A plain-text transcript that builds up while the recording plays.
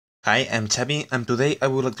Hi, I'm Chabi, and today I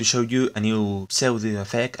would like to show you a new pseudo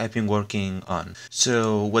effect I've been working on.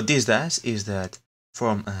 So what this does is that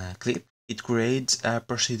from a clip, it creates a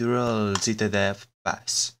procedural ZDepth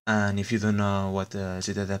pass. And if you don't know what a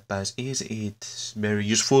ZDepth pass is, it's very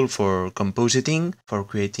useful for compositing, for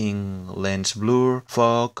creating lens blur,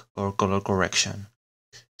 fog, or color correction.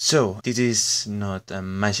 So this is not a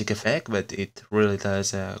magic effect, but it really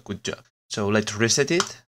does a good job. So let's reset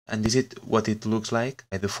it, and this is what it looks like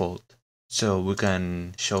by default. So we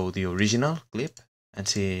can show the original clip and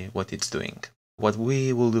see what it's doing. What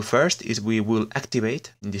we will do first is we will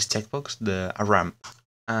activate in this checkbox a ramp.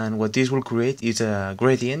 And what this will create is a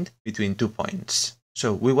gradient between 2 points.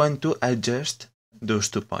 So we want to adjust those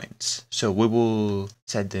 2 points. So we will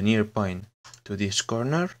set the near point to this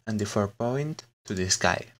corner and the far point to the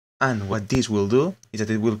sky. And what this will do is that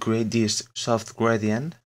it will create this soft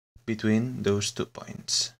gradient between those 2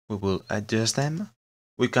 points. We will adjust them.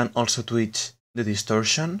 We can also tweak the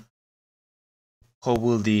distortion. How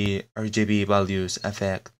will the RGB values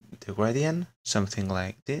affect the gradient? Something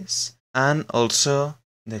like this. And also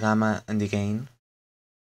the gamma and the gain.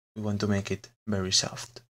 We want to make it very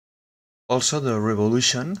soft. Also the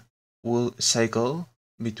revolution will cycle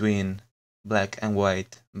between black and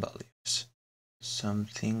white values.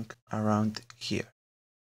 Something around here.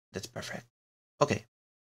 That's perfect. Okay,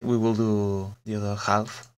 we will do the other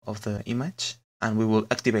half of the image and we will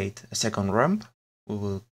activate a second ramp. We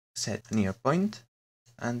will set a near point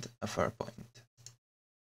and a far point.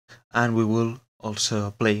 And we will also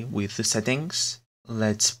play with the settings.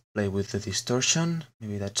 Let's play with the distortion.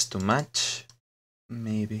 Maybe that's too much.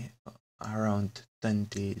 Maybe around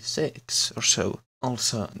 26 or so.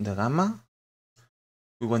 Also the gamma.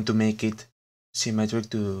 We want to make it symmetric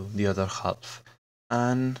to the other half.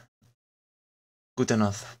 And good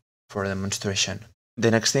enough for a demonstration. The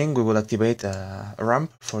next thing, we will activate a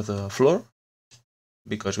ramp for the floor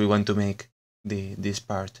because we want to make this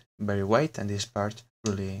part very white and this part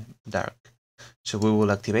really dark. So we will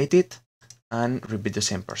activate it and repeat the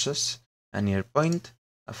same process. A near point,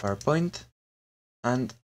 a far point,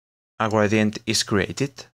 and a gradient is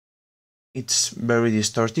created. It's very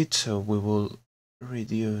distorted, so we will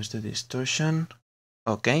reduce the distortion.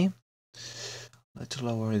 Okay. Let's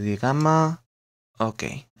lower the gamma.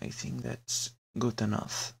 Okay, I think that's good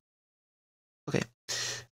enough. Okay,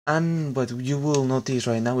 and what you will notice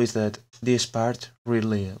right now is that this part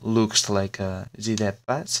really looks like a ZDepth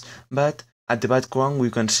pass, but at the background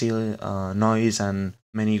we can see noise and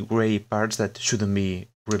many gray parts that shouldn't be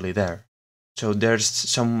really there. So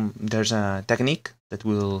there's a technique that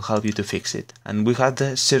will help you to fix it, and we have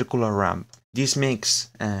the circular ramp. This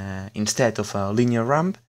makes, instead of a linear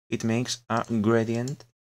ramp, it makes a gradient,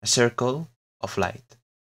 a circle of light,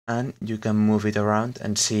 and you can move it around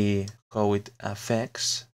and see how it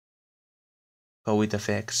affects our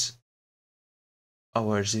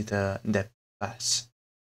ZDepth pass.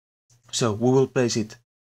 So we will place it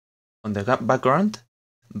on the background,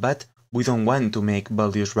 but we don't want to make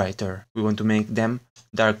values brighter. We want to make them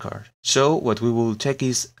darker. So what we will check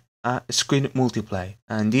is a screen multiply,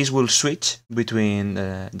 and this will switch between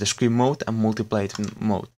the screen mode and multiplied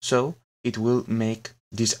mode. So it will make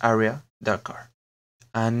this area darker.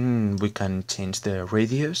 And we can change the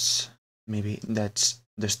radius. Maybe that's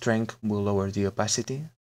the strength will lower the opacity.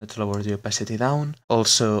 Let's lower the opacity down.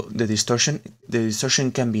 Also the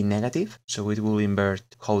distortion can be negative, so it will invert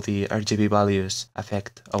how the RGB values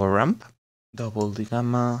affect our ramp. Double the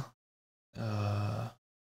gamma. I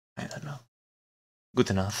don't know.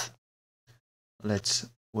 Good enough. Let's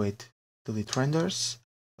wait till it renders.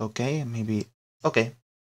 Okay, maybe. Okay,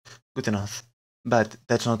 good enough. But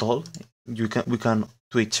that's not all. We can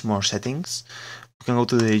tweak more settings. We can go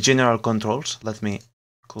to the general controls. Let me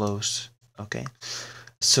close. Okay.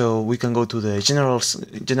 So we can go to the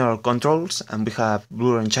general controls, and we have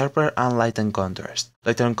blur and sharper and light and contrast.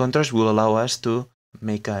 Light and contrast will allow us to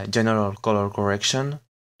make a general color correction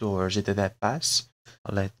towards the ZDepth pass.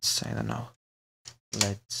 Let's, I don't know,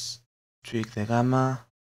 let's tweak the gamma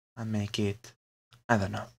and make it, I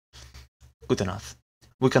don't know, good enough.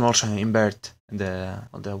 We can also invert the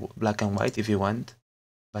black and white if you want,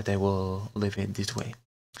 but I will leave it this way.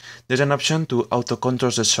 There's an option to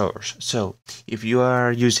auto-contour the source, so if you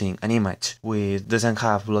are using an image which doesn't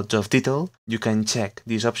have lots of detail, you can check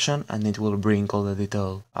this option and it will bring all the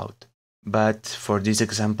detail out. But for this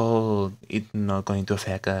example, it's not going to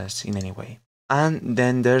affect us in any way. And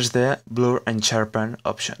then there's the blur and sharpen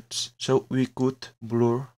options. So we could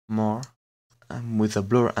blur more, and with the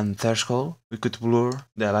blur and threshold, we could blur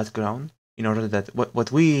the background in order that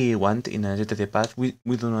what we want in a ZDepth path, we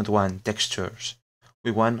do not want textures. We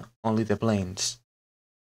want only the planes.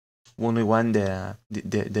 only want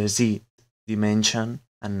the Z dimension,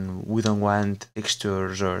 and we don't want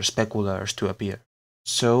textures or speculars to appear.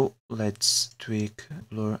 So let's tweak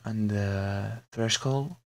blur and the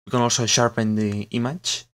threshold. We can also sharpen the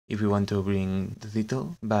image if we want to bring the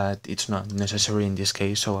detail, but it's not necessary in this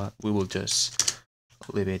case, so we will just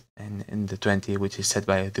leave it in the 20, which is set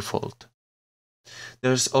by default.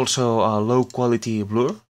 There's also a low quality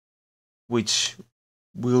blur, which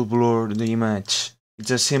will blur the image. It's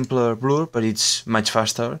a simpler blur, but it's much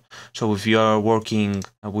faster. So if you are working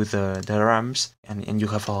with the RAMs and you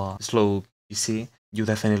have a slow PC, you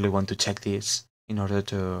definitely want to check this in order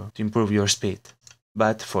to improve your speed.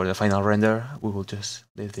 But for the final render, we will just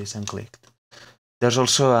leave this unclicked. There's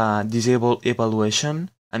also a disable evaluation,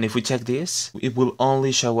 and if we check this, it will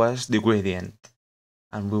only show us the gradient,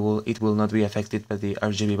 and it will not be affected by the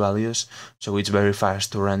RGB values, so it's very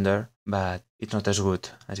fast to render, but it's not as good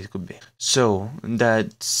as it could be. So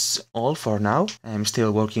that's all for now. I'm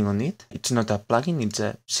still working on it. It's not a plugin, it's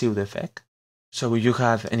a ZDepth. So if you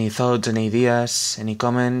have any thoughts, any ideas, any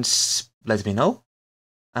comments, let me know,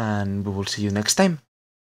 and we will see you next time.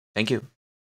 Thank you.